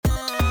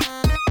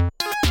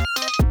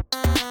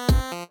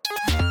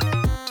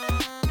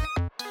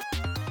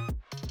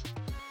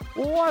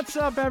What's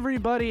up,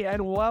 everybody,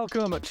 and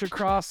welcome to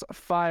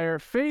Crossfire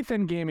Faith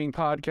and Gaming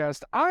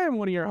Podcast. I am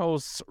one of your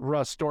hosts,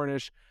 Russ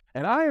Dornish,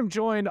 and I am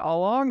joined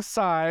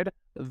alongside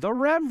the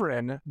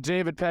Reverend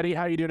David Petty.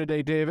 How you doing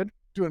today, David?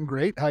 Doing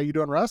great. How you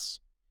doing,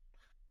 Russ?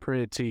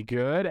 Pretty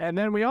good. And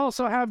then we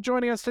also have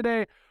joining us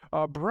today,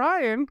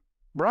 Brian.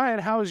 Brian,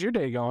 how's your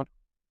day going?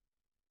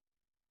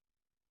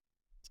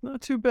 It's not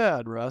too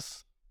bad,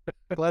 Russ.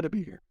 Glad to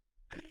be here.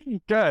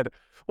 Good.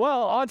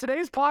 Well, on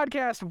today's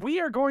podcast, we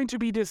are going to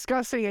be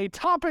discussing a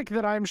topic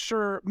that I'm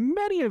sure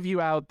many of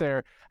you out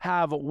there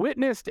have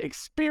witnessed,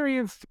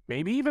 experienced,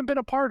 maybe even been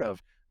a part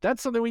of.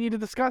 That's something we need to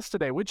discuss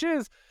today, which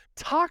is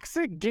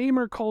toxic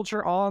gamer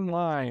culture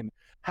online.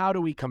 How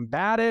do we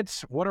combat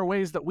it? What are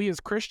ways that we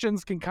as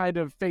Christians can kind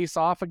of face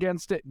off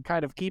against it and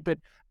kind of keep it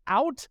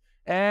out?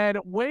 And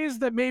ways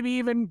that maybe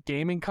even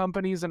gaming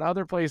companies and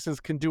other places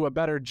can do a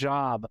better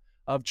job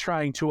of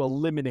trying to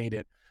eliminate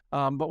it.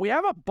 But we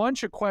have a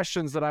bunch of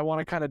questions that I want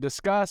to kind of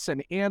discuss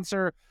and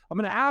answer. I'm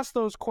going to ask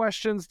those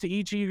questions to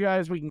each of you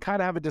guys. We can kind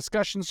of have a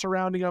discussion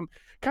surrounding them,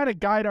 kind of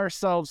guide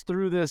ourselves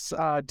through this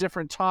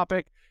different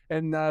topic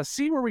and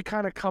see where we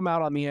kind of come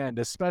out on the end,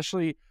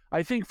 especially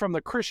I think from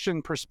the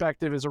Christian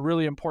perspective is a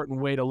really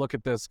important way to look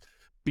at this,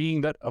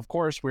 being that, of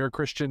course, we're a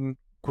Christian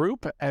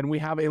group and we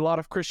have a lot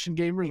of Christian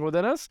gamers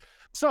within us.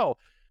 So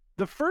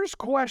the first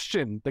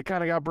question that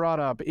kind of got brought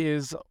up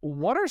is,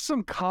 what are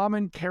some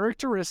common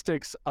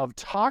characteristics of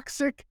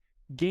toxic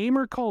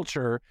gamer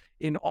culture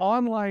in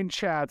online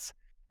chats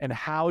and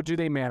how do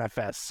they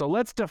manifest? So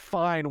let's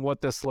define what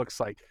this looks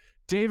like.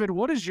 David,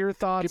 what is your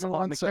thoughts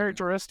on the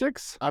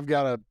characteristics? I've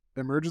got an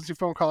emergency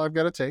phone call I've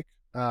got to take,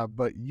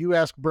 but you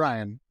ask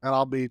Brian and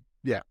I'll be,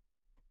 yeah.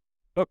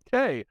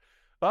 Okay.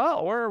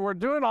 Well, we're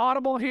doing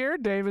audible here.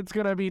 David's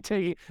going to be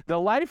taking the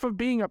life of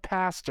being a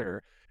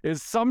pastor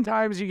is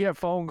sometimes you get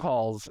phone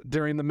calls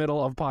during the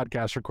middle of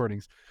podcast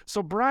recordings.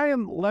 So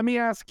Brian, let me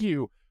ask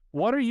you,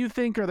 what do you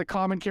think are the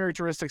common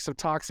characteristics of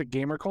toxic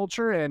gamer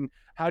culture and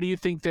how do you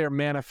think they're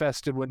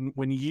manifested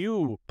when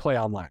you play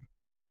online?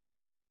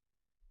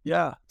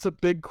 Yeah, it's a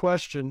big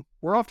question.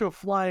 We're off to a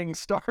flying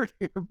start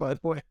here, by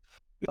the way.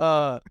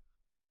 But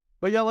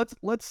yeah,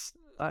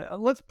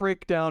 let's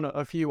break down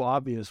a few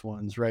obvious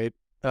ones, right?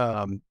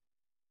 The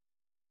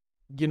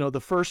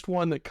first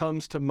one that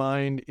comes to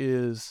mind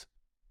is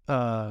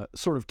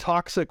sort of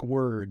toxic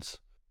words,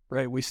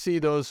 right? We see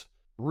those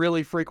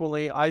really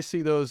frequently. I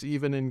see those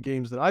even in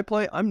games that I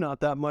play. I'm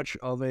not that much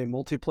of a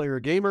multiplayer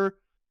gamer,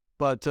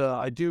 but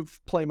I do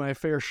play my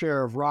fair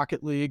share of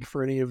Rocket League.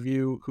 For any of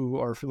you who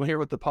are familiar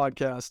with the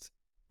podcast,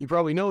 you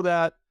probably know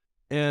that.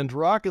 And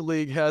Rocket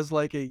League has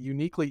like a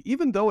uniquely,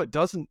 even though it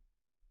doesn't,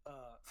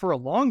 for a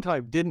long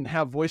time didn't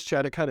have voice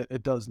chat,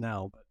 it does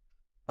now,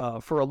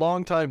 but for a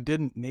long time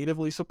didn't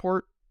natively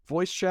support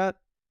voice chat.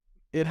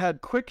 It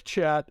had quick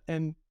chat,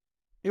 and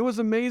it was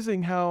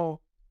amazing how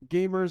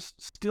gamers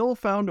still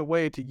found a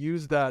way to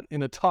use that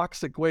in a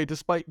toxic way,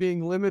 despite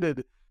being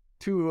limited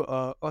to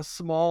a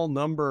small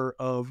number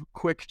of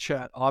quick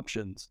chat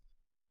options.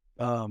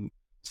 So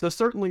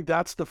certainly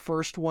that's the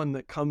first one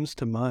that comes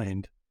to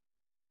mind.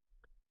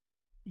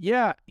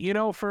 Yeah,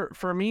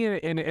 for me,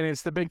 and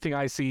it's the big thing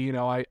I see,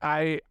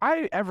 I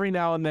every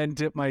now and then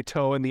dip my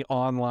toe in the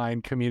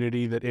online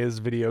community that is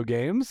video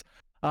games.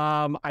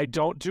 I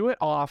don't do it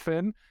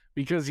often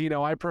because,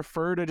 I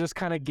prefer to just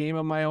kind of game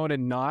on my own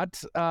and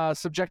not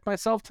subject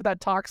myself to that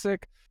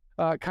toxic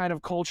kind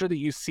of culture that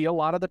you see a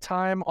lot of the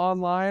time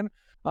online.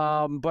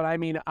 But I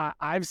mean,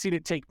 I've seen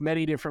it take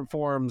many different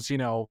forms,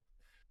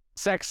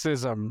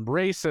 sexism,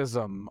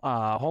 racism,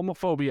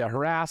 homophobia,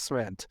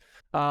 harassment,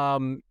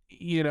 and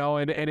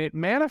it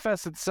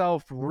manifests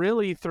itself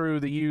really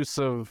through the use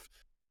of,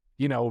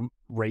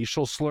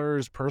 racial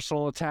slurs,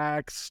 personal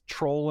attacks,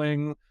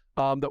 trolling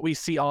that we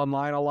see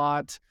online a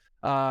lot.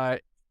 I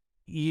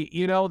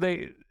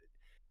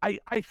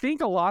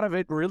think a lot of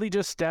it really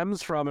just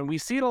stems from, and we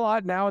see it a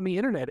lot now in the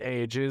internet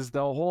age, is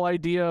the whole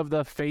idea of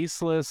the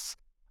faceless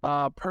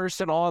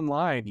person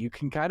online. You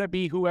can kind of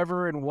be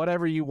whoever and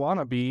whatever you want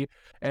to be,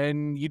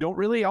 and you don't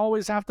really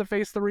always have to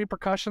face the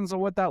repercussions of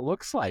what that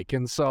looks like.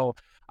 And so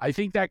I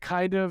think that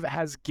kind of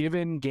has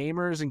given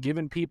gamers and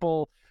given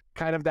people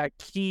kind of that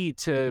key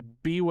to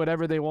be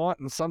whatever they want.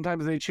 And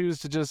sometimes they choose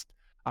to just,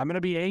 I'm going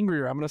to be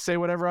angry, or I'm going to say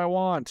whatever I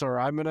want, or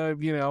I'm going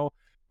to,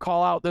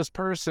 call out this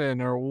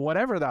person, or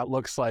whatever that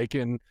looks like.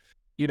 And,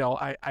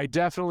 I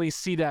definitely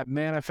see that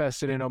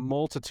manifested in a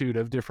multitude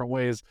of different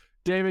ways.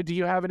 David, do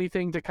you have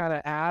anything to kind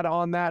of add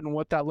on that and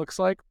what that looks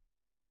like?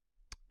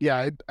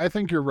 Yeah, I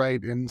think you're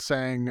right in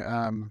saying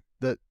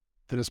that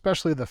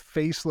especially the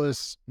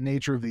faceless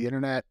nature of the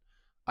internet,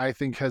 I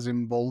think has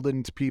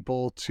emboldened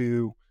people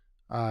to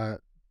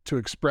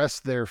express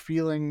their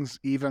feelings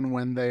even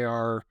when they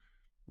are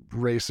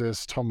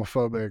racist,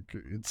 homophobic,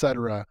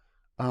 etc.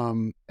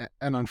 And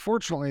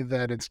unfortunately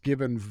that it's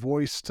given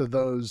voice to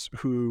those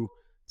who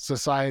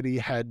society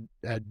had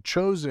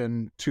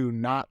chosen to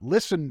not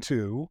listen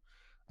to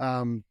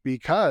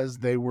because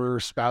they were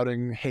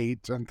spouting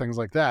hate and things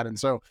like that. And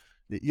so,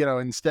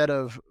 instead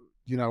of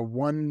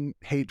one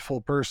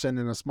hateful person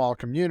in a small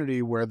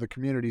community where the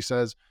community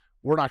says,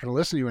 we're not going to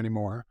listen to you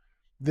anymore.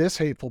 This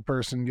hateful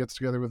person gets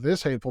together with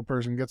this hateful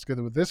person, gets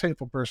together with this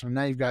hateful person. And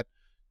now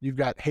you've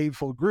got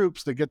hateful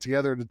groups that get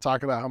together to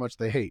talk about how much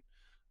they hate.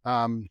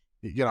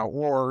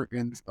 Or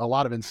in a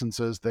lot of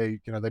instances, they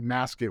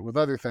mask it with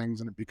other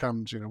things, and it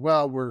becomes,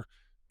 well, we're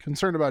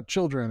concerned about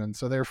children, and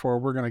so therefore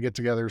we're going to get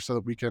together so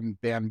that we can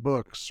ban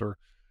books, or,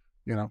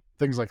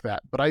 things like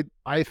that. But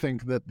I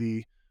think that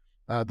the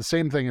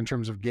same thing in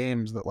terms of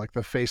games, that like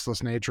the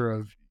faceless nature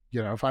of,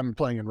 if I'm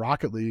playing in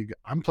Rocket League,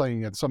 I'm playing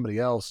against somebody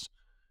else,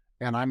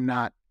 and I'm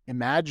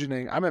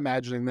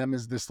imagining them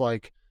as this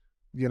like,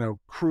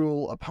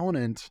 cruel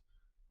opponent,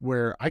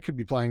 where I could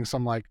be playing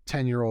some like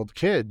 10-year-old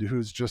kid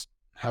who's just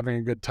having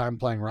a good time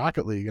playing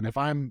Rocket League. And if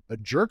I'm a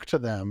jerk to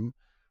them,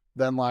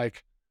 then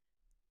like,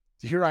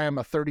 here I am,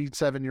 a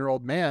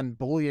 37-year-old man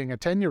bullying a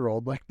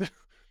 10-year-old. Like,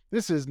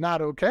 this is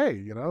not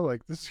okay.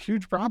 Like, this is a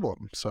huge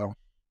problem. So.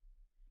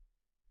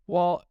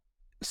 Well,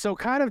 so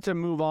kind of to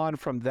move on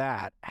from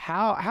that,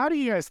 how do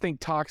you guys think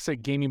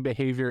toxic gaming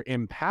behavior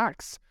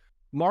impacts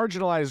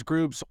marginalized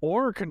groups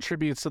or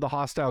contributes to the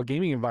hostile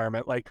gaming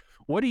environment? Like,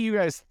 what do you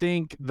guys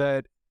think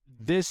that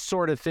this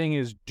sort of thing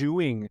is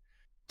doing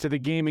to the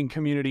gaming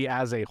community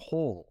as a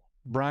whole?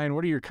 Brian,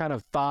 what are your kind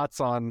of thoughts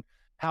on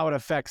how it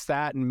affects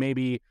that and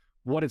maybe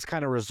what it's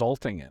kind of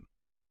resulting in?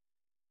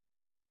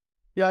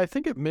 Yeah, I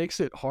think it makes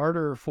it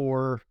harder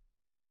for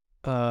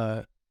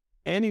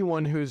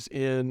anyone who's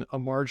in a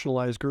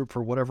marginalized group,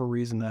 for whatever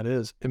reason that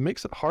is. It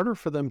makes it harder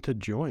for them to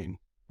join,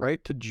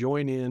 right? To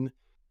join in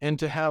and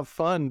to have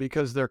fun,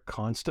 because they're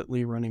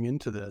constantly running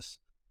into this.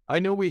 I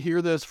know we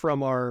hear this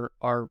from our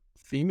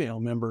female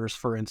members,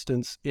 for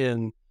instance,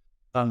 in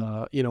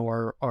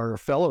our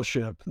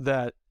fellowship,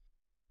 that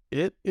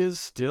it is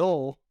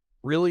still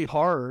really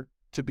hard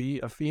to be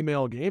a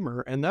female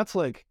gamer. And that's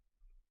like,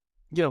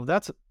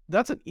 that's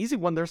an easy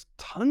one. There's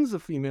tons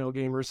of female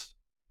gamers,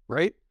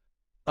 right?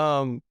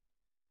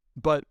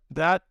 But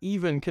that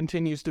even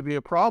continues to be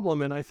a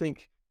problem. And I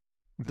think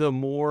the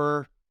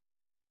more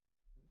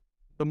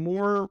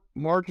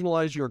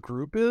marginalized your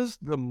group is,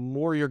 the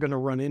more you're going to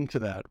run into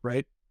that,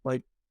 right?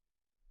 Like,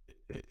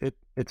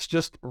 it's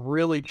just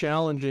really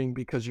challenging,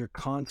 because you're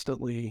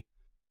constantly,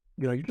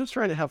 you're just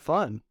trying to have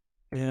fun,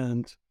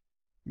 and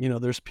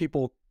there's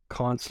people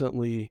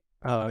constantly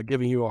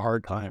giving you a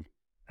hard time.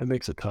 It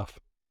makes it tough.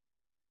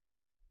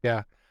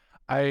 Yeah,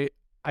 I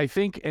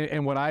think,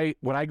 and what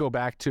I go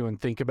back to and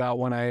think about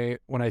when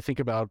I think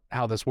about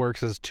how this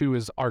works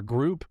is our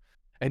group,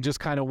 and just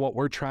kind of what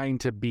we're trying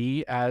to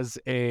be as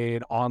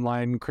an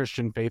online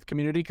Christian faith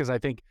community, because I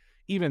think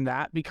even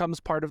that becomes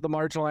part of the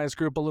marginalized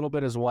group a little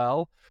bit as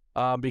well,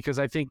 because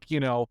I think,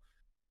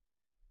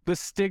 the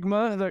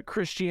stigma that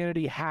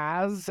Christianity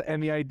has,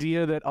 and the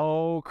idea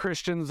that,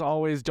 Christians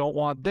always don't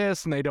want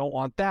this and they don't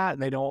want that,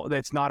 and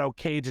it's not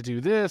okay to do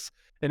this.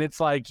 And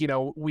it's like,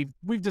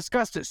 we've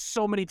discussed it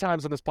so many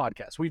times on this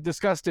podcast. We've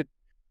discussed it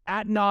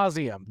ad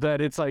nauseum, that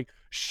it's like,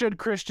 should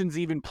Christians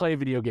even play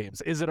video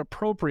games? Is it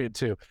appropriate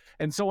to?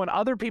 And so when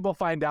other people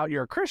find out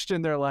you're a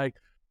Christian, they're like,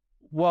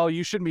 well,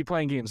 you shouldn't be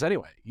playing games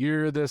anyway.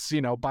 You're this,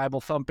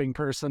 Bible thumping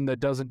person that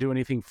doesn't do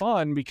anything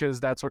fun, because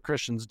that's what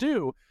Christians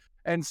do.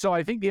 And so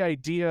I think the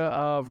idea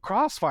of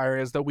Crossfire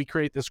is that we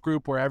create this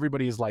group where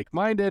everybody is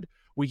like-minded.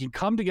 We can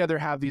come together,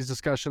 have these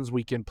discussions.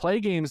 We can play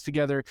games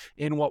together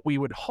in what we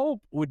would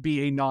hope would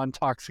be a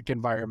non-toxic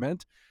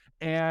environment,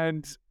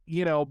 and,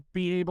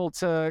 be able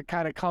to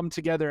kind of come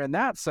together in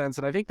that sense.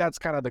 And I think that's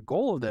kind of the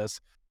goal of this.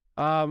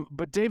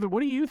 But David,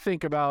 what do you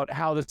think about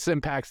how this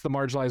impacts the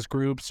marginalized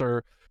groups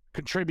or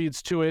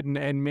contributes to it,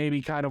 and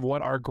maybe kind of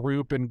what our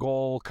group and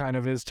goal kind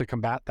of is to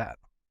combat that?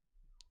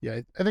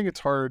 Yeah, I think it's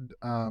hard.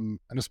 And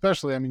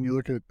especially, you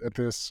look at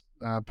this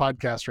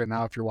podcast right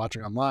now, if you're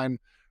watching online,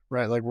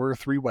 right? Like, we're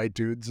 3 white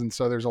dudes. And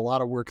so there's a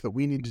lot of work that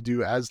we need to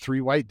do as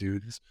 3 white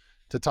dudes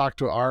to talk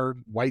to our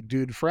white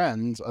dude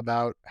friends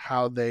about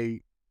how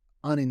they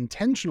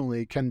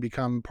unintentionally can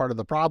become part of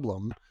the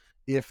problem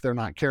if they're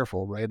not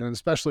careful, right? And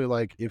especially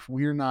like if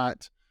we're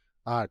not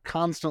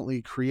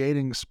constantly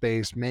creating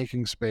space,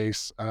 making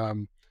space,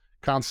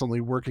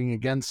 constantly working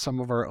against some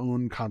of our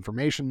own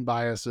confirmation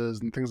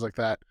biases and things like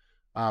that,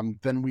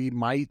 then we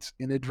might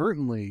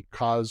inadvertently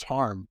cause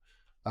harm.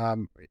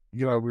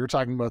 We were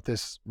talking about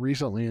this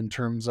recently in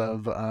terms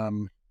of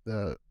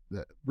the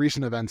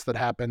recent events that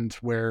happened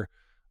where,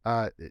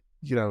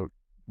 it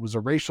was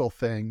a racial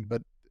thing,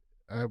 but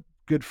a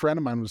good friend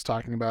of mine was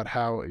talking about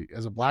how,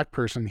 as a Black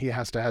person, he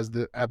has to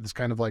have this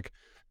kind of like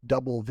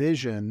double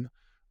vision,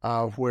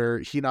 where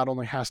he not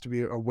only has to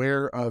be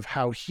aware of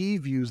how he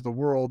views the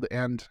world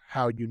and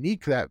how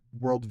unique that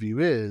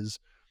worldview is,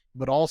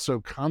 but also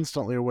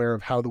constantly aware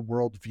of how the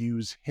world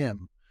views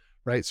him,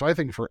 right? So I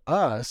think for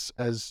us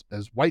as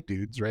white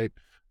dudes, right,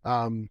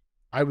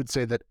 I would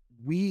say that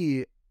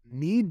we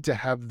need to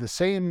have the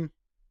same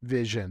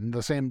vision,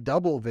 the same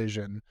double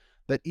vision,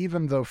 that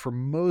even though for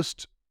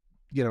most,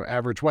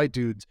 average white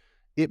dudes,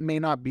 it may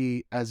not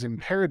be as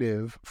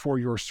imperative for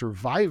your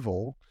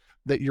survival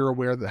that you're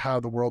aware that how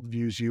the world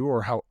views you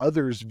or how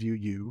others view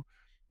you,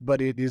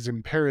 but it is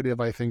imperative,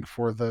 I think,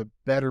 for the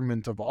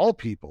betterment of all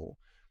people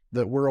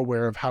that we're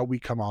aware of how we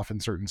come off in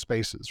certain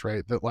spaces,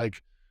 right?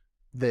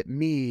 That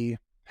me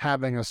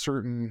having a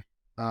certain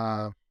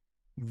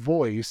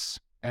voice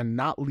and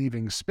not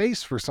leaving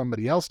space for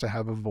somebody else to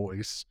have a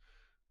voice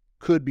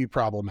could be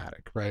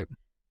problematic, right?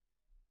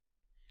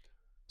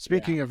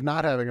 Speaking of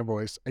not having a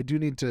voice, I do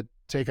need to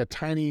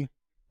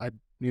I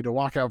need to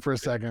walk out for a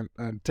second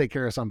and take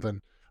care of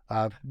something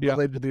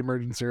related to the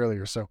emergency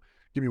earlier. So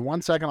give me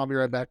 1 second. I'll be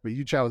right back. But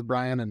you chat with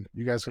Brian and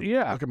you guys can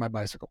look at my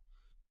bicycle.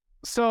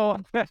 So,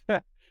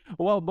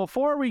 well,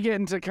 before we get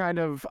into kind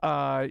of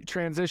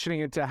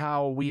transitioning into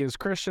how we as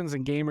Christians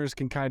and gamers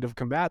can kind of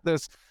combat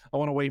this, I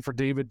want to wait for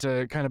David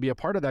to kind of be a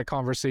part of that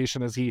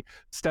conversation as he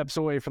steps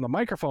away from the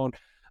microphone.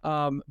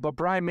 But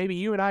Brian, maybe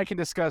you and I can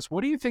discuss,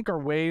 what do you think are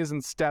ways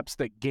and steps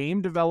that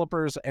game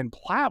developers and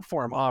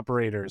platform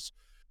operators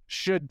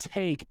should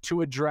take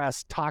to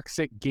address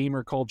toxic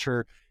gamer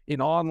culture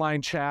in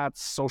online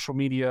chats, social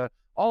media,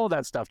 all of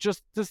that stuff?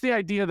 Just the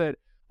idea that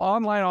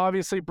online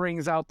obviously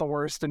brings out the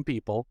worst in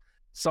people.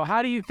 So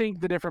how do you think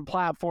the different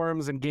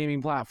platforms and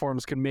gaming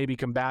platforms can maybe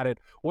combat it?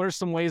 What are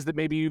some ways that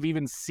maybe you've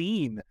even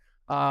seen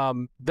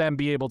them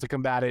be able to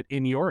combat it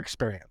in your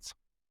experience?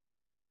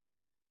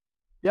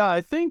 Yeah,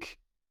 I think,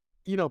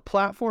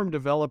 platform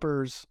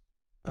developers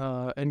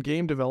and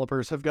game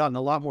developers have gotten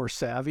a lot more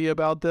savvy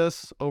about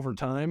this over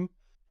time,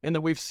 and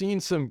that we've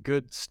seen some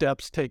good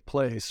steps take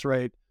place,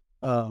 right?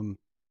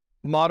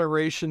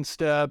 Moderation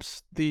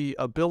steps, the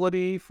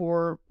ability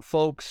for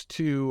folks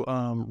to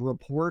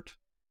report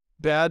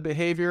bad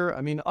behavior.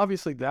 I mean,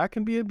 obviously that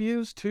can be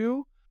abused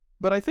too,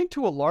 but I think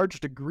to a large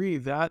degree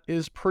that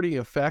is pretty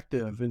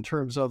effective in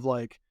terms of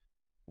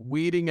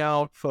weeding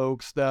out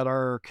folks that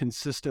are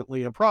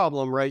consistently a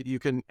problem, right? You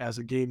can, as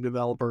a game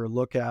developer,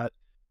 look at,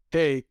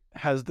 hey,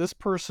 has this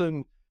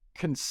person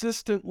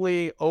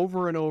consistently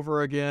over and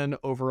over again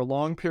over a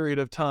long period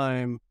of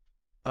time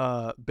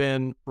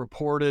been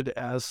reported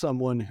as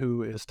someone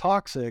who is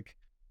toxic?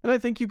 And I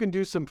think you can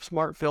do some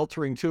smart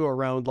filtering too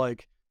around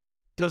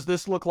does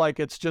this look like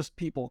it's just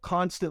people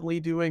constantly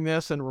doing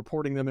this and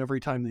reporting them every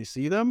time they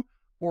see them?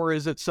 Or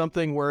is it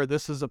something where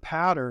this is a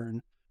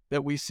pattern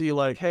that we see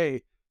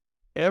hey,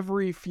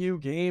 every few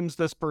games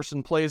this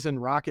person plays in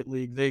Rocket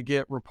League, they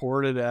get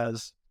reported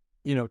as,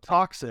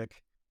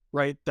 toxic,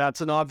 right?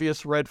 That's an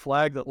obvious red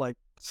flag that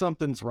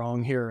something's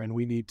wrong here and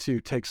we need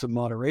to take some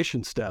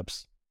moderation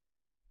steps.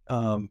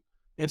 And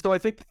so I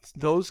think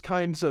those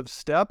kinds of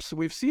steps,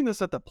 we've seen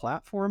this at the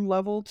platform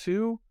level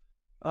too,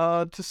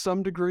 to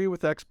some degree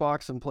with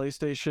Xbox and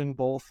PlayStation,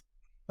 both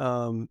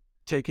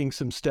taking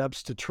some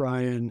steps to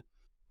try and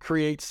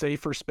create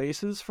safer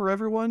spaces for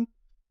everyone.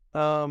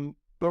 But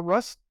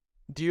Russ,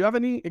 do you have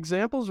any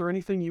examples or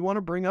anything you want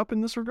to bring up in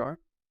this regard?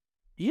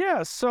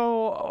 Yeah.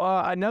 So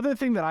another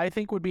thing that I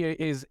think would be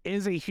is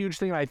a huge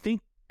thing. I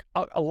think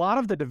a lot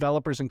of the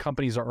developers and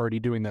companies are already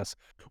doing this,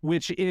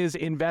 which is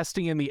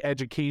investing in the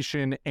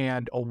education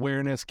and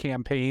awareness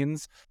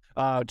campaigns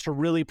to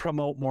really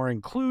promote more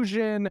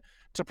inclusion,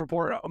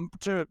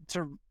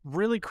 to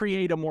really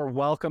create a more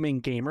welcoming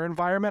gamer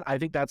environment. I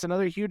think that's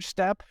another huge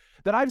step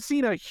that I've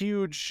seen a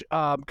huge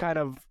kind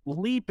of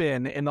leap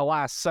in the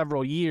last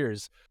several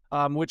years,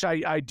 which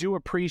I do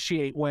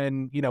appreciate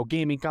when,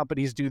 gaming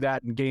companies do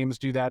that and games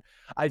do that.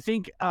 I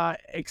think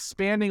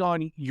expanding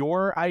on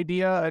your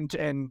idea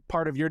and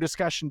part of your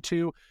discussion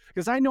too,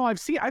 because I know I've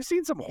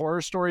seen some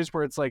horror stories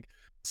where it's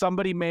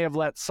somebody may have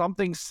let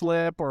something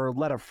slip or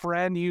let a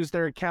friend use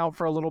their account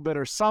for a little bit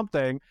or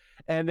something,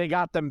 and they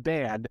got them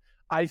banned.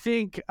 I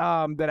think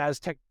that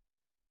as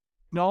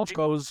technology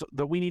goes,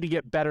 that we need to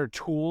get better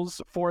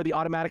tools for the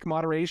automatic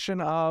moderation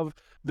of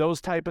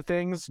those type of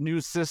things, new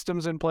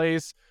systems in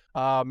place,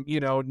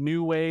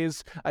 new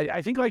ways.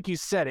 I think, like you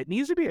said, it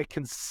needs to be a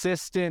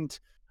consistent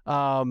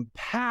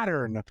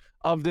pattern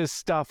of this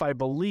stuff. I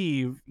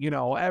believe,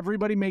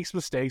 everybody makes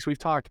mistakes. We've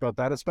talked about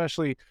that,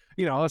 especially,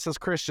 us as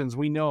Christians,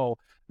 we know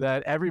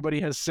that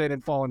everybody has sinned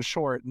and fallen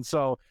short. And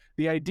so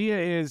the idea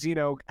is,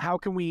 how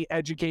can we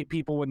educate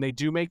people when they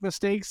do make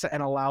mistakes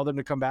and allow them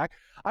to come back?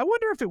 I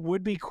wonder if it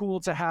would be cool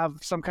to have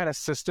some kind of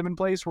system in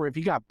place where if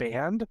you got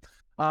banned,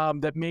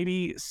 that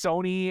maybe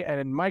Sony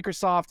and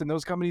Microsoft and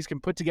those companies can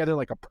put together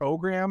a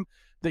program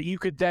that you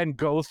could then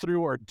go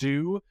through or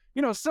do,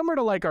 similar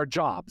to our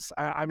jobs.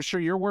 I'm sure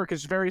your work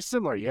is very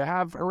similar. You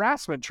have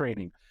harassment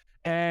training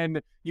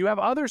and you have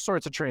other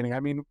sorts of training.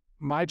 I mean,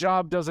 my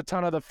job does a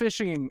ton of the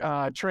phishing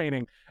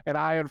training, and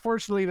I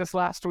unfortunately this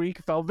last week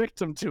fell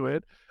victim to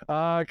it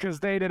because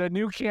they did a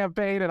new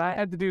campaign and I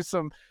had to do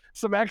some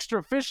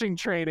extra phishing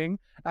training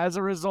as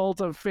a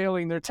result of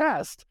failing their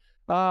test.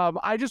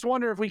 I just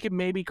wonder if we could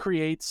maybe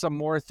create some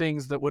more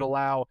things that would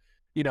allow,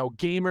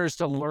 gamers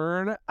to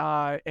learn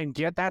and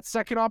get that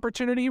second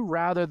opportunity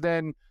rather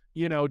than,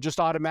 just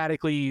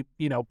automatically,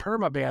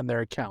 permaban their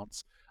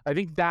accounts. I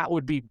think that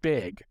would be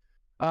big.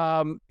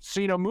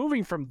 So,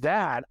 moving from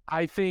that,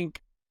 I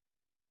think.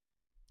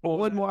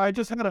 Well, I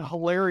just had a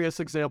hilarious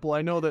example.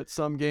 I know that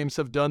some games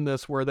have done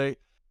this where they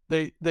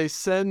they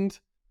send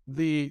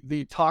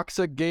the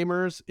toxic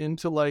gamers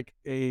into like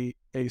a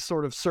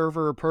sort of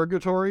server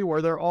purgatory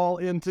where they're all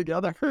in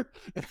together,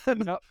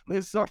 and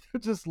they sort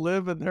of just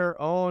live in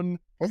their own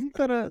Wasn't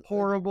that a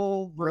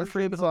horrible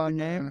version of the on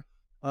game,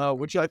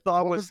 which I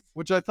thought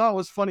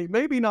was funny.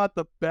 Maybe not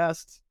the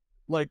best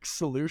like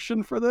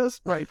solution for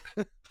this, Right.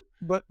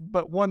 but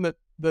one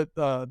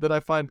that I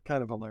find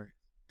kind of hilarious.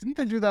 Didn't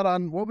they do that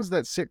on, what was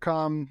that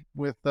sitcom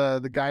with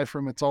the guy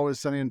from It's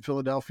Always Sunny in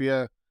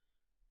Philadelphia?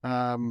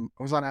 It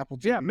was on Apple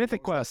TV. Yeah,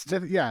 Mythic Quest.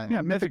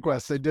 Mythic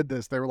Quest. They did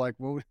this. They were like,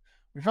 well,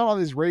 we found all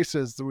these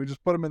races, so we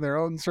just put them in their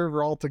own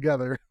server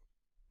altogether.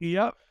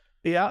 Yep.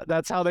 Yeah,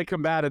 that's how they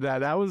combated that.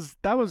 That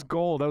was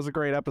gold. That was a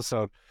great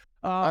episode.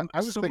 I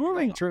was thinking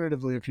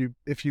alternatively,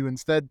 if you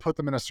instead put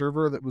them in a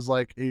server that was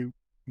like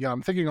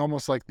I'm thinking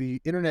almost like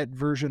the internet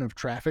version of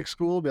Traffic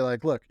School. Be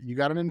like, look, you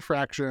got an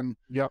infraction.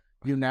 Yep.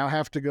 You now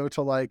have to go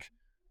to like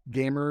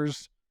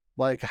gamers,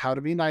 like How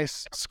to Be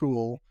Nice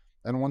school.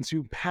 And once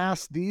you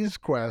pass these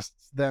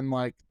quests, then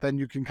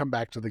you can come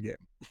back to the game.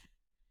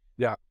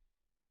 Yeah.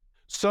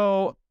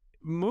 So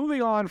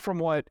moving on from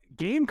what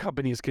game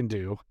companies can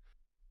do,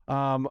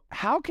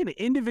 how can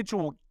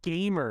individual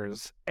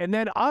gamers and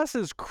then us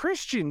as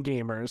Christian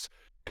gamers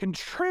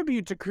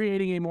contribute to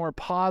creating a more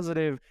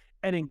positive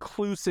and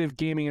inclusive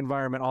gaming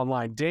environment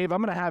online? Dave, I'm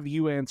going to have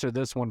you answer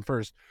this one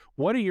first.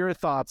 What are your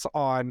thoughts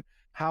on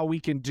how we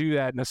can do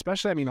that? And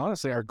especially, I mean,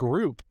 honestly, our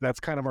group,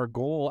 that's kind of our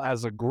goal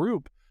as a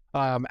group,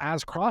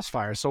 as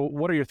Crossfire. So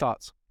what are your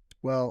thoughts?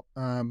 Well,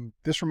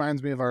 this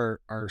reminds me of our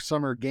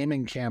summer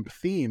gaming camp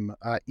theme,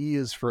 E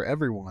is for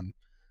everyone.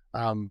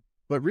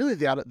 But really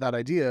that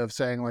idea of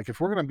saying, like,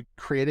 if we're going to be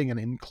creating an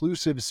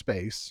inclusive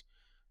space,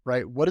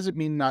 right, what does it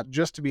mean not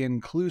just to be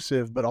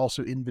inclusive, but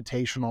also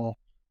invitational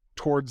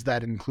towards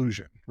that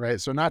inclusion,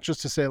 right? So not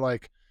just to say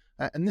like,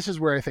 and this is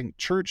where I think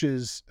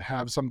churches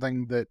have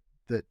something that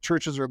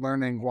churches are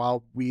learning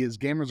while we as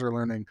gamers are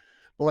learning.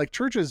 But like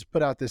churches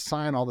put out this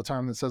sign all the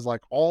time that says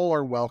like, all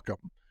are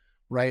welcome,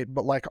 right?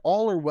 But like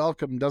all are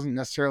welcome doesn't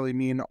necessarily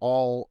mean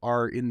all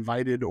are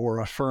invited or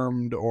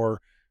affirmed or,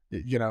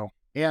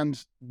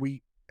 and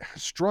we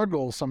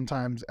struggle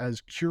sometimes as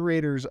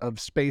curators of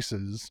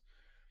spaces,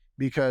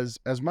 because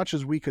as much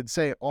as we could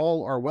say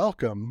all are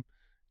welcome,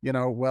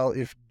 well,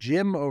 if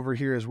Jim over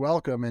here is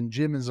welcome and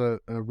Jim is a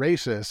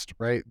racist,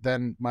 right,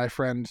 then my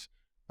friend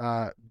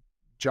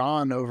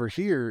John over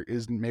here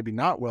is maybe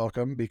not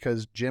welcome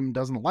because Jim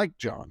doesn't like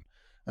John.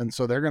 And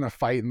so they're going to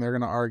fight and they're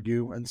going to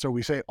argue. And so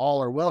we say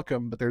all are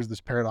welcome, but there's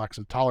this paradox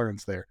of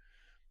tolerance there.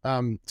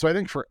 So I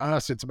think for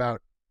us, it's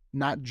about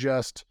not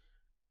just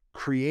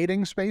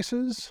creating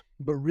spaces,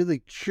 but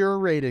really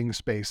curating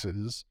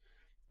spaces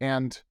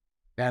and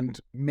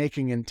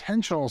making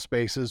intentional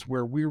spaces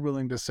where we're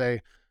willing to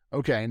say,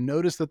 okay, I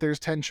notice that there's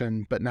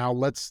tension, but now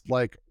let's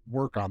like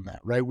work on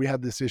that, right? We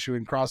had this issue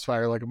in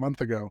Crossfire like a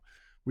month ago.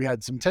 We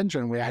had some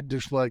tension. We had to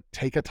just like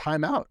take a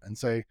time out and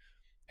say,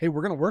 hey,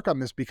 we're going to work on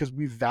this because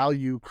we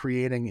value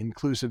creating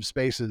inclusive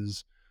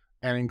spaces.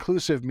 And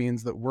inclusive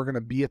means that we're going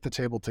to be at the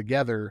table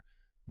together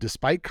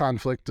despite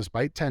conflict,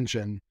 despite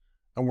tension,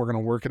 and we're going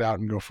to work it out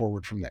and go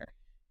forward from there.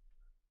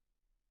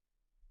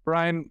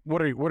 Brian,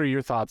 what are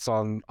your thoughts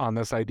on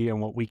this idea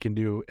and what we can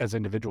do as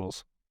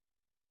individuals?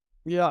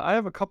 Yeah, I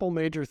have a couple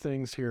major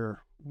things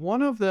here.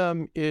 One of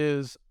them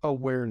is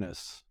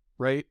awareness,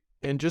 right?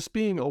 And just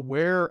being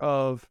aware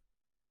of,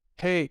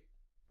 hey,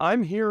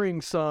 I'm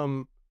hearing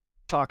some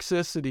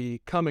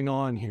toxicity coming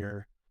on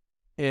here.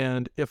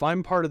 And if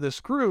I'm part of this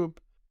group,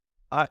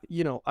 I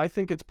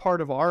think it's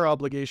part of our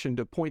obligation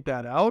to point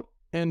that out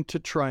and to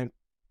try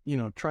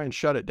and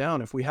shut it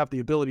down if we have the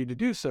ability to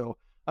do so.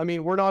 I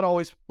mean, we're not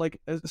always like,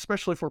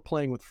 especially if we're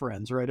playing with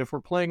friends, right? If we're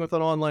playing with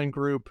an online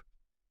group,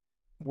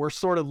 we're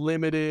sort of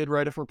limited,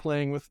 right? If we're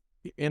playing with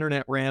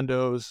internet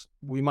randos,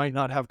 we might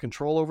not have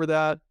control over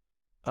that.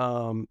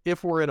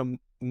 If we're in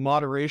a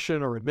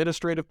moderation or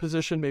administrative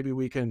position, maybe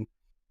we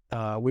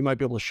might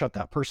be able to shut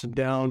that person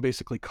down,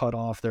 basically cut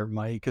off their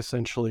mic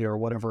essentially, or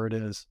whatever it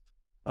is.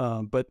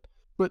 But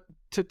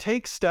to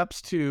take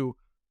steps to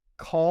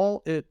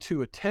call it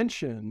to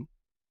attention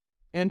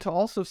and to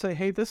also say,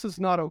 hey, this is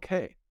not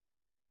okay,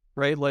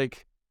 right?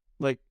 Like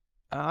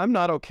I'm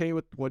not okay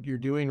with what you're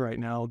doing right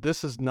now.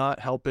 This is not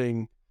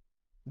helping.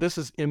 This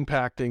is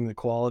impacting the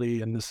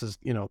quality, and this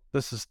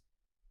is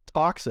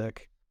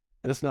toxic,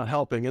 and it's not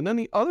helping. And then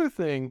the other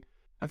thing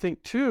I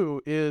think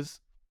too is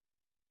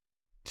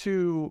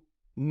to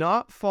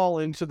not fall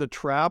into the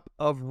trap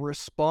of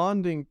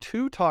responding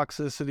to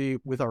toxicity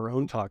with our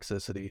own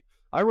toxicity.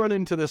 I run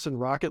into this in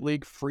Rocket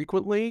League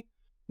frequently,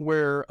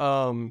 where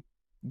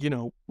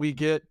we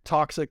get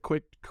toxic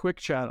quick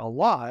chat a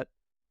lot,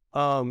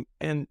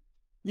 and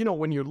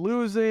when you're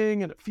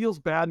losing and it feels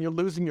bad and you're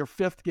losing your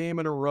 5th game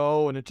in a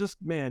row and it just,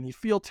 man, you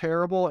feel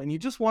terrible and you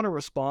just want to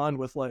respond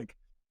with like,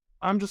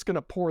 I'm just going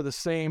to pour the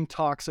same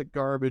toxic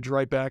garbage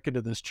right back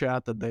into this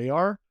chat that they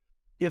are.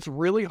 It's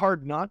really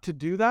hard not to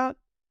do that,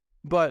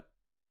 but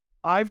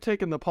I've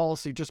taken the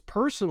policy just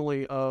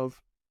personally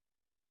of,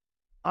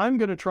 I'm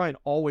going to try and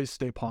always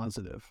stay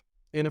positive.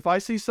 And if I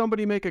see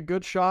somebody make a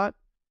good shot,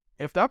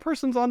 if that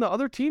person's on the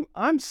other team,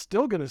 I'm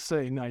still going to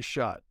say nice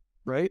shot,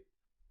 right?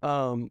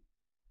 And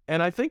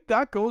I think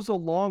that goes a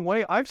long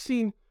way. I've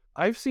seen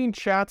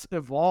chats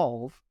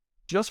evolve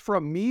just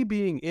from me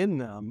being in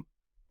them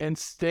and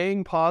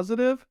staying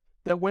positive,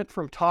 that went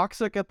from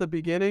toxic at the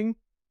beginning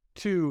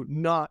to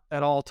not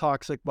at all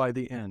toxic by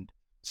the end.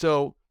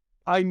 So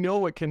I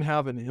know it can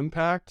have an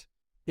impact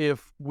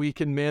if we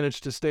can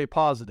manage to stay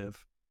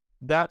positive.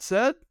 That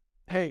said,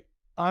 hey,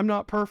 I'm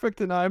not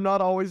perfect and I'm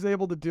not always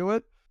able to do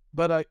it,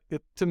 but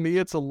to me,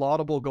 it's a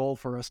laudable goal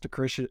for us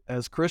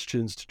as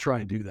Christians to try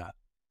and do that.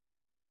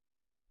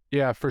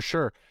 Yeah, for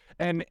sure.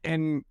 And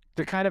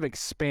to kind of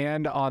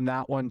expand on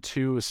that one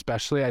too,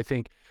 especially, I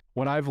think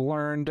what I've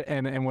learned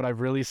and what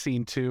I've really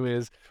seen too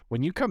is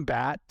when you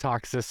combat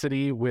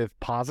toxicity with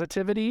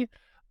positivity,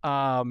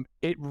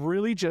 it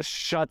really just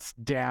shuts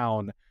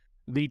down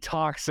the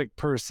toxic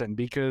person,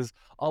 because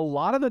a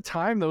lot of the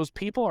time those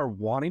people are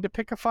wanting to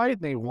pick a fight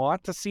and they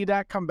want to see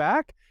that come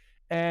back.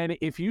 And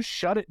if you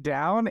shut it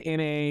down in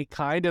a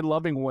kind and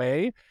loving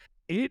way,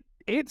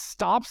 it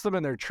stops them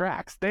in their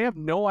tracks. They have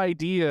no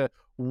idea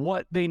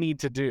what they need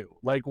to do.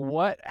 Like,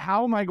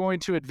 how am I going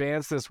to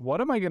advance this?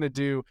 What am I going to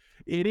do?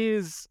 It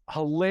is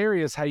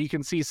hilarious how you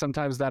can see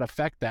sometimes that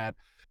affect that.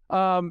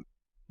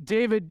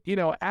 David,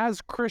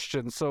 as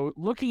Christians, so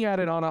looking at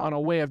it on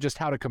a way of just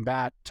how to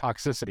combat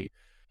toxicity,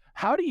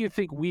 how do you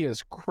think we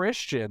as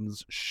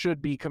Christians should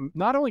be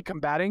not only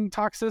combating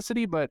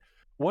toxicity, but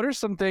what are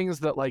some things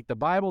that like the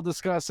Bible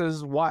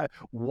discusses?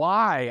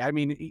 Why? I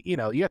mean, you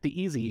got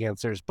the easy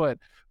answers, but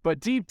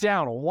deep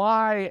down,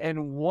 why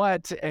and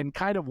what, and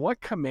kind of what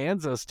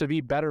commands us to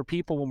be better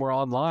people when we're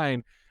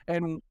online,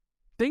 and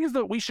things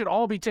that we should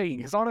all be taking.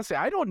 Because honestly,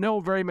 I don't know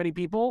very many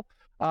people,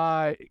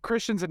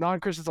 Christians and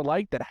non-Christians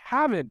alike, that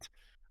haven't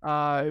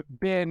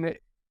been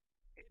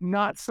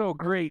not so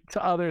great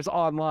to others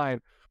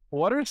online.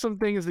 What are some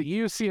things that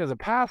you see as a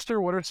pastor?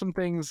 What are some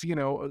things,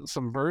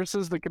 some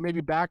verses that can maybe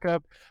back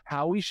up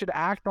how we should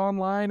act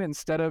online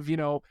instead of,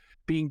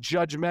 being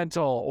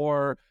judgmental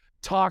or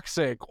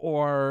toxic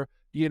or,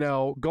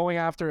 going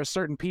after a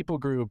certain people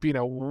group?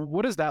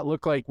 What does that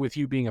look like with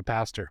you being a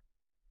pastor?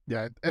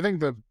 Yeah, I think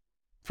the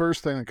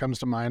first thing that comes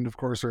to mind, of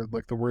course, are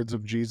like the words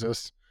of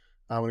Jesus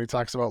when he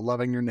talks about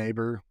loving your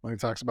neighbor, when he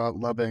talks about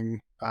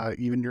loving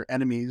even your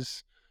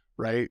enemies.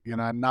 Right.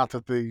 Not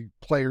that the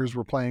players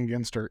we're playing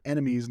against are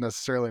enemies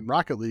necessarily in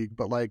Rocket League,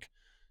 but like,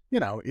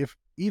 if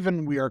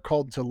even we are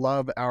called to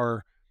love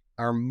our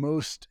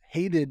most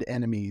hated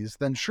enemies,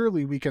 then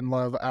surely we can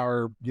love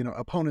our,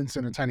 opponents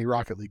in a tiny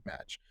Rocket League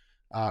match,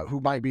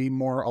 who might be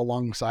more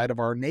alongside of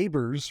our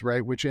neighbors,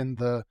 right? Which in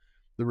the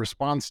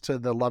response to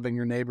the loving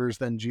your neighbors,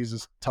 then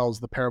Jesus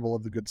tells the parable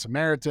of the Good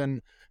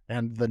Samaritan,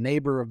 and the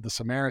neighbor of the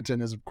Samaritan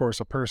is, of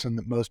course, a person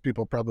that most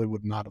people probably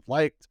would not have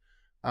liked.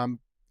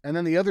 And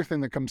then the other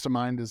thing that comes to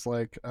mind is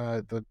like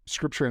the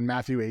scripture in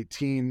Matthew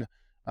 18,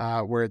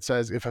 where it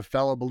says, if a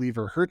fellow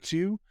believer hurts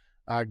you,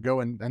 go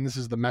and this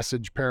is the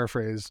Message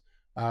paraphrase,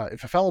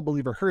 if a fellow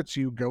believer hurts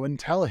you, go and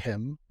tell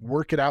him,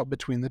 work it out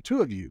between the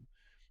two of you.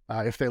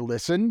 If they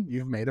listen,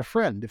 you've made a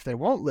friend. If they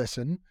won't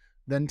listen,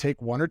 then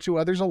take one or two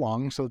others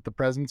along so that the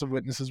presence of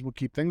witnesses will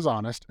keep things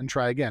honest, and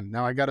try again.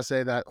 Now, I got to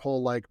say that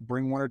whole like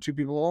bring one or two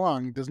people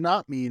along does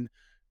not mean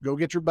go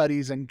get your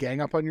buddies and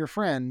gang up on your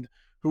friend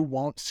who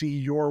won't see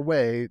your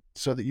way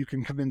so that you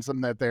can convince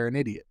them that they're an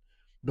idiot.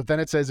 But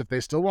then it says, if they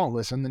still won't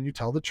listen, then you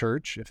tell the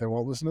church. If they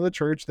won't listen to the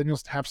church, then you'll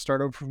have to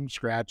start over from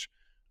scratch.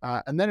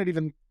 And then it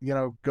even,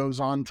 goes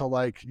on to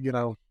like,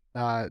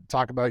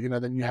 talk about,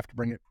 then you have to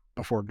bring it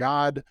before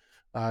God.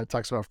 It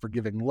talks about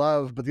forgiving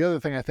love. But the other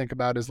thing I think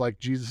about is like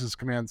Jesus's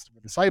commands to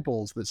the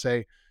disciples that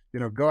say,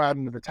 go out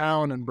into the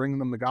town and bring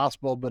them the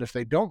gospel. But if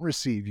they don't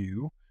receive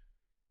you,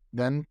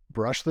 then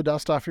brush the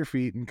dust off your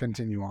feet and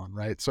continue on,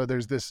 right? So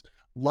there's this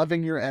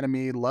loving your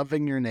enemy,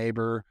 loving your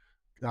neighbor,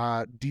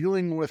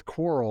 dealing with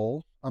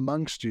quarrel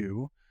amongst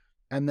you.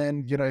 And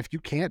then, if you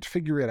can't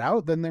figure it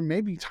out, then there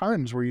may be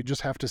times where you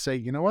just have to say,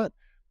 you know what,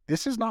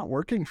 this is not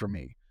working for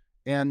me.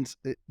 And,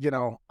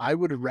 I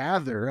would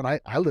rather, and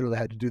I literally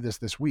had to do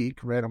this week,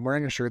 right? I'm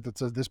wearing a shirt that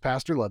says, this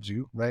pastor loves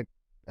you, right?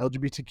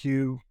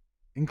 LGBTQ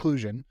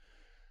inclusion.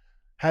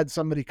 Had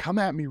somebody come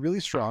at me really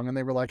strong and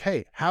they were like,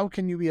 hey, how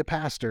can you be a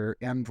pastor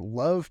and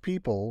love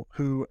people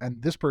who, and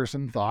this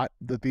person thought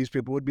that these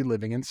people would be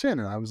living in sin.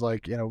 And I was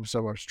like, so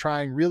I was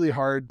trying really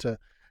hard to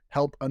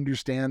help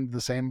understand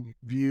the same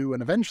view.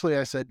 And eventually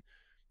I said,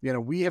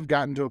 we have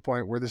gotten to a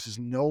point where this is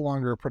no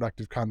longer a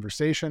productive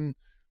conversation.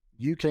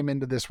 You came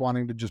into this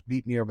wanting to just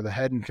beat me over the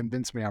head and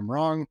convince me I'm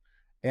wrong.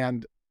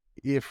 And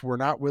if we're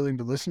not willing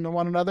to listen to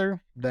one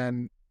another,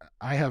 then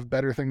I have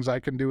better things I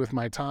can do with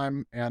my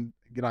time. And,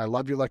 I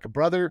love you like a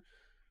brother,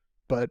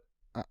 but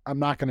I'm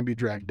not going to be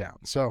dragged down.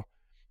 So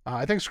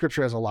I think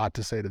scripture has a lot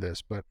to say to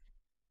this, but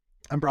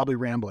I'm probably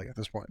rambling at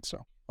this point.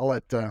 So I'll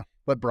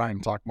let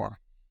Brian talk more.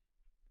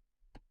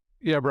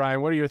 Yeah,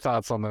 Brian, what are your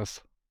thoughts on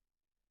this?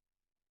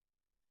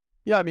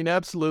 Yeah, I mean,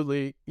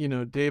 absolutely.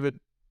 David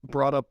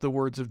brought up the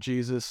words of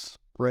Jesus,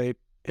 right?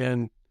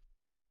 And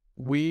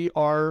we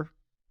are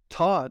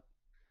taught,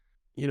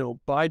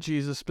 by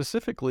Jesus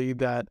specifically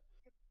that,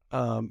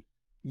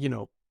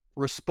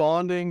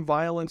 responding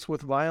violence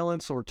with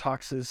violence or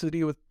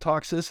toxicity with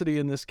toxicity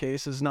in this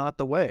case is not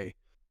the way,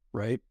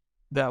 right?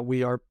 That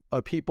we are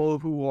a people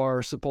who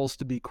are supposed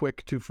to be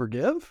quick to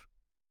forgive,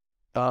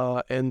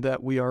 and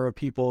that we are a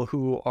people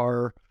who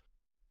are,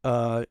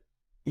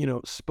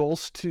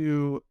 supposed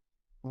to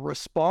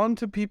respond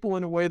to people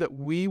in a way that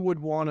we would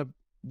want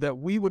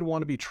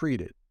to be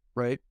treated,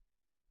 right?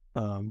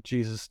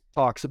 Jesus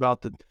talks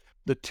about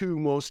the two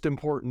most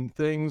important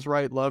things,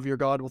 right? Love your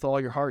God with all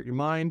your heart, your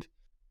mind.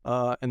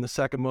 And the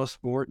second most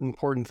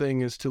important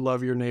thing is to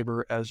love your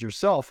neighbor as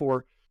yourself,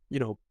 or,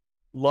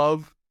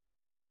 love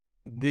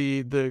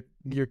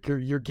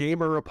your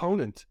gamer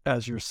opponent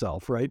as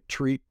yourself, right?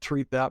 Treat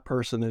that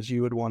person as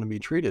you would want to be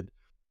treated.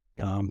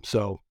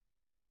 So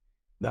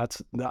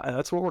that's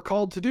what we're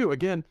called to do.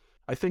 Again,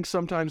 I think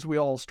sometimes we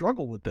all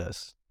struggle with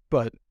this,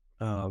 but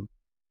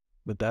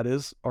that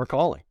is our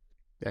calling.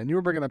 Yeah, and you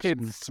were bringing up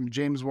some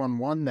James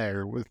 1:1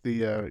 there with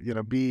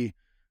the be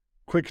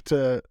quick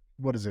to,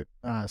 what is it?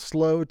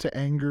 Slow to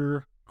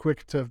anger,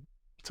 quick to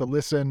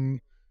listen,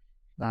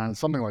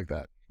 something like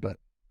that. But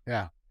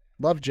yeah,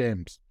 love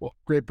James. Well,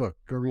 great book.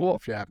 Go read it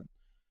if you haven't.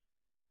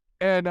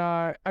 And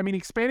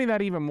expanding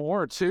that even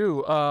more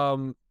too.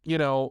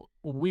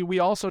 We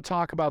also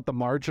talk about the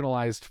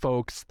marginalized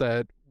folks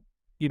that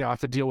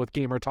have to deal with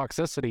gamer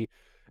toxicity,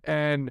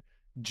 and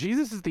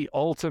Jesus is the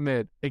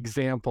ultimate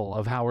example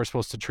of how we're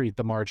supposed to treat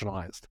the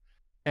marginalized.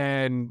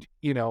 And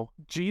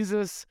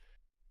Jesus,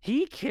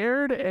 he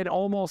cared and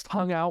almost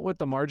hung out with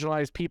the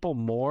marginalized people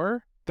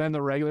more than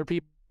the regular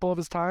people of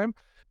his time.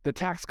 The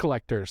tax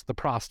collectors, the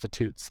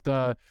prostitutes,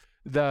 the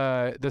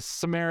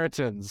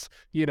Samaritans,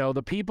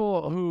 the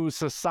people who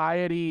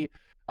society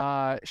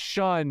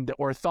shunned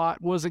or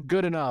thought wasn't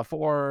good enough,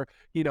 or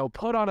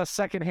put on a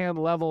secondhand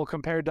level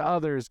compared to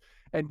others.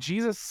 And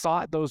Jesus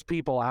sought those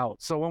people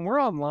out. So when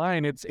we're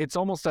online, it's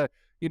almost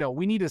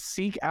we need to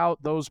seek out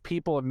those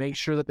people and make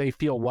sure that they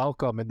feel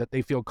welcome and that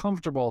they feel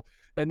comfortable,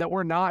 and that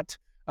we're not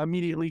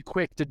immediately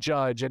quick to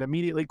judge and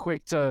immediately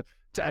quick to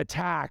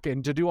attack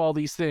and to do all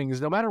these things,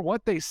 no matter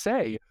what they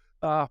say.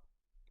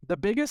 The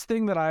biggest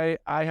thing that I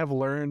have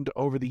learned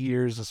over the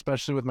years,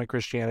 especially with my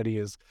Christianity,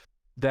 is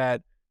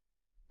that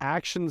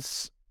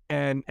actions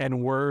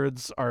and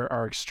words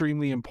are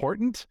extremely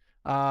important.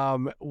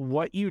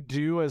 What you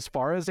do as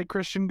far as a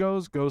Christian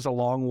goes a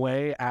long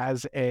way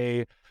as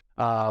an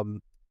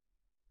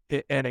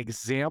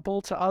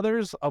example to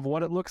others of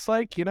what it looks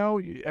like.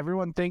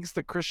 Everyone thinks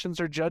that Christians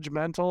are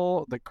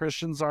judgmental, that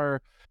Christians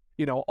are,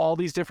 all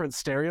these different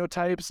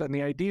stereotypes. And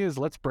the idea is,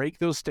 let's break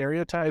those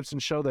stereotypes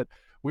and show that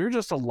we're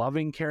just a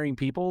loving, caring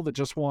people that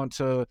just want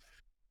to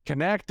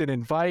connect and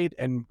invite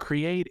and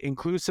create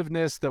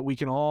inclusiveness, that we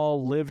can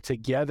all live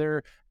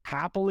together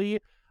happily,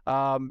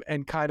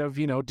 and kind of,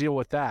 deal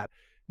with that.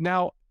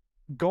 Now,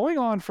 going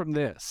on from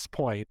this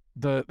point,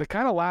 the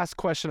kind of last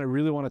question I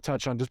really want to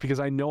touch on, just because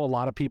I know a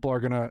lot of people are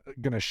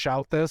gonna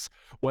shout this,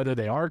 whether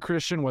they are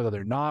Christian, whether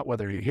they're not,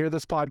 whether you hear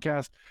this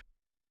podcast.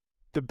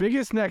 The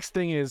biggest next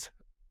thing is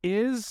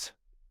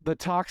the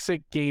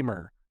toxic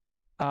gamer,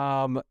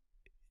 and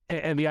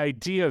the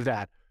idea of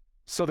that.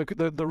 So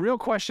the real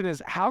question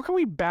is, how can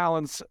we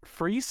balance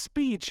free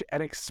speech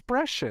and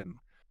expression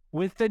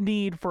with the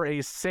need for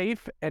a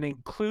safe and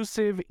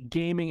inclusive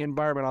gaming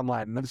environment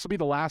online? And this will be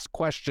the last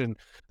question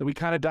that we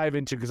kind of dive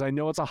into, because I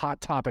know it's a hot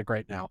topic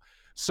right now.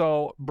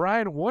 So,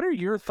 Brian, what are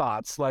your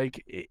thoughts?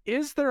 Like,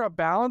 is there a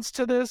balance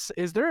to this?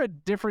 Is there a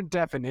different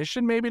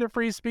definition maybe to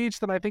free speech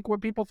than I think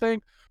what people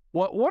think?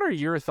 What are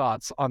your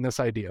thoughts on this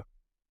idea?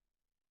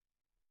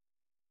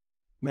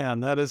 Man,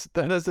 that is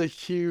a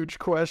huge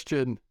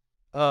question,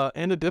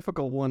 and a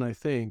difficult one, I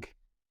think.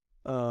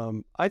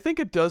 I think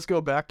it does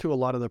go back to a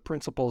lot of the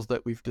principles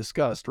that we've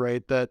discussed,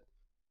 right? That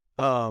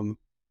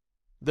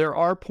there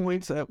are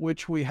points at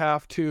which we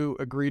have to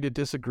agree to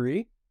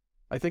disagree.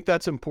 I think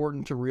that's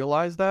important to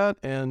realize that,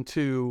 and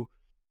to,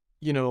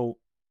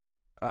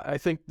 I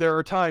think there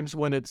are times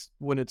when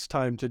it's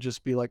time to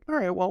just be like, all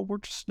right, well, we're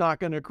just not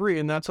going to agree,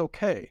 and that's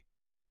okay.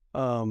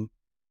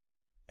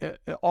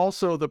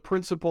 Also, the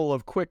principle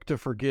of quick to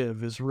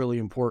forgive is really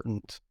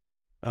important.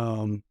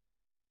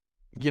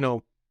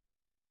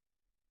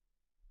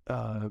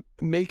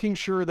 Making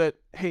sure that,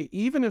 hey,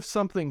 even if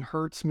something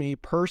hurts me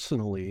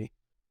personally,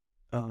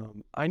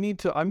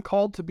 I'm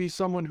called to be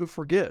someone who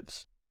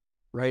forgives,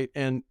 right?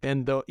 And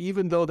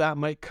even though that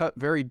might cut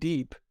very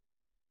deep,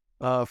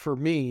 for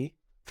me,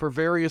 for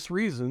various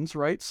reasons,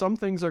 right? Some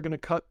things are going to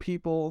cut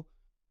people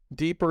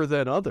deeper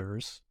than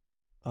others.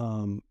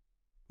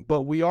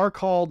 But we are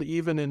called,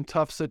 even in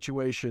tough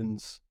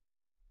situations,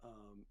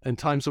 and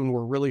times when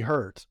we're really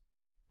hurt,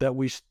 that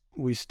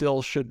we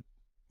still should,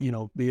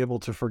 be able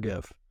to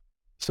forgive.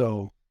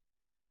 So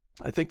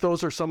I think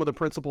those are some of the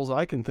principles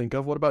I can think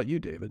of. What about you,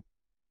 David?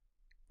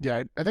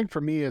 Yeah, I think for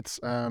me, it's,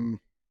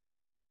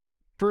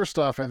 first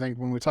off, I think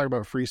when we talk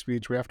about free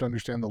speech, we have to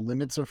understand the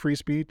limits of free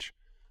speech.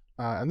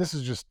 And this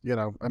is just,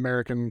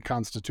 American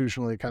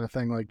constitutionally kind of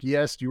thing. Like,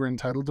 yes, you are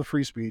entitled to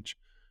free speech,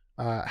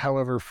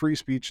 However, free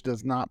speech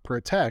does not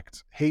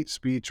protect hate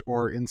speech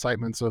or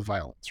incitements of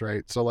violence,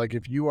 right? So like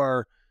if you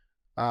are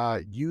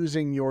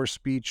using your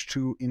speech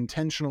to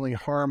intentionally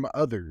harm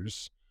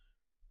others,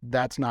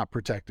 that's not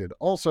protected.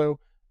 Also,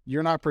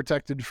 you're not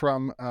protected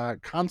from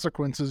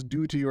consequences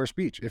due to your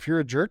speech. If you're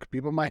a jerk,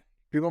 people might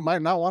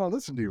not want to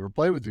listen to you or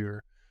play with you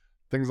or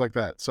things like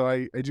that. So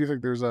I do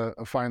think there's a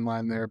fine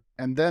line there.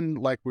 And then,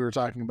 like we were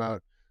talking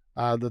about,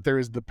 that there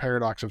is the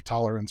paradox of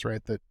tolerance,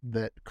 right?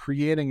 That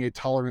creating a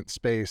tolerant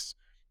space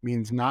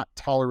means not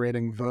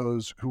tolerating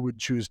those who would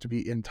choose to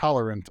be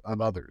intolerant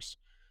of others.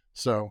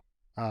 So,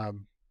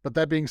 but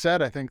that being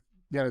said, I think,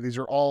 these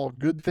are all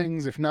good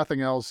things, if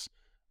nothing else,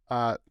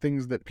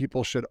 things that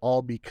people should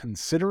all be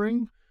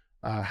considering,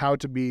 how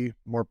to be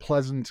more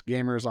pleasant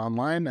gamers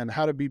online and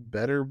how to be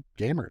better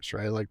gamers,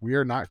 right? Like, we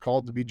are not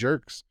called to be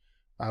jerks.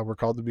 We're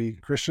called to be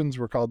Christians.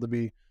 We're called to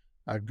be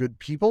good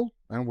people,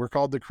 and we're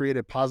called to create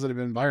a positive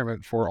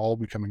environment for all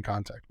we come in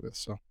contact with.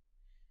 So,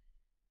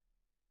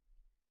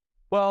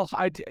 well,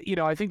 I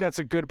think that's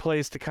a good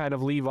place to kind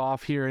of leave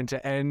off here and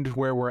to end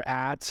where we're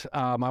at.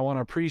 I want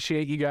to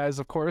appreciate you guys,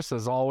 of course,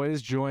 as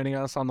always, joining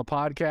us on the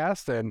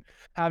podcast and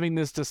having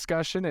this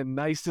discussion, and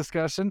nice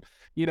discussion.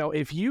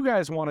 If you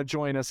guys want to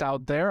join us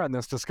out there on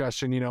this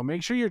discussion,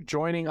 make sure you're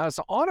joining us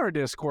on our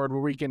Discord,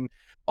 where we can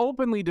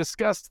openly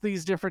discuss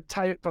these different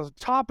types of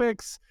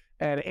topics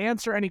and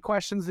answer any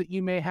questions that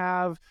you may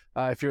have.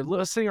 If you're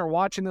listening or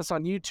watching this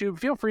on YouTube,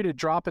 feel free to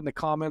drop in the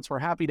comments. We're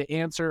happy to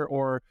answer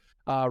or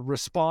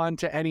respond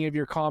to any of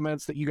your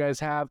comments that you guys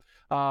have.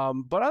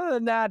 But other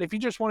than that, if you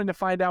just wanted to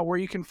find out where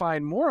you can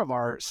find more of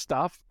our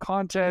stuff,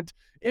 content,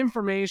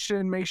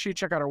 information, make sure you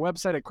check out our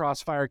website at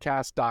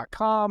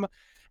crossfirecast.com.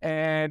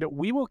 And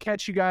we will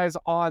catch you guys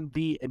on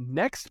the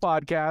next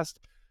podcast.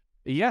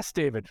 Yes,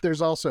 David.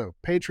 There's also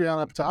Patreon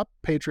up top,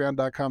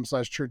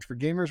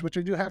 patreon.com/churchforgamers, which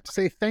I do have to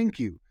say thank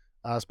you,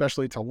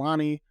 especially to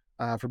Lonnie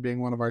for being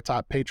one of our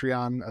top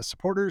Patreon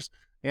supporters.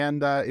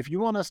 And if you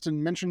want us to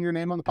mention your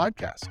name on the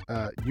podcast,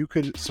 you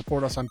could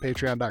support us on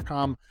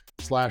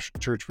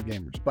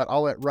patreon.com/churchforgamers. But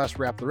I'll let Russ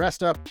wrap the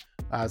rest up.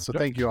 So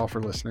thank you all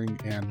for listening.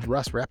 And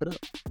Russ, wrap it up.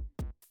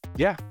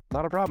 Yeah,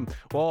 not a problem.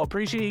 Well,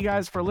 appreciate you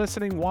guys for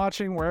listening,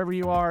 watching, wherever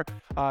you are.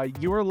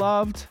 You are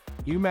loved.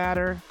 You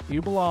matter. You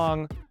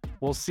belong.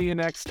 We'll see you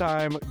next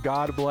time.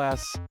 God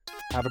bless.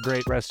 Have a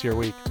great rest of your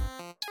week.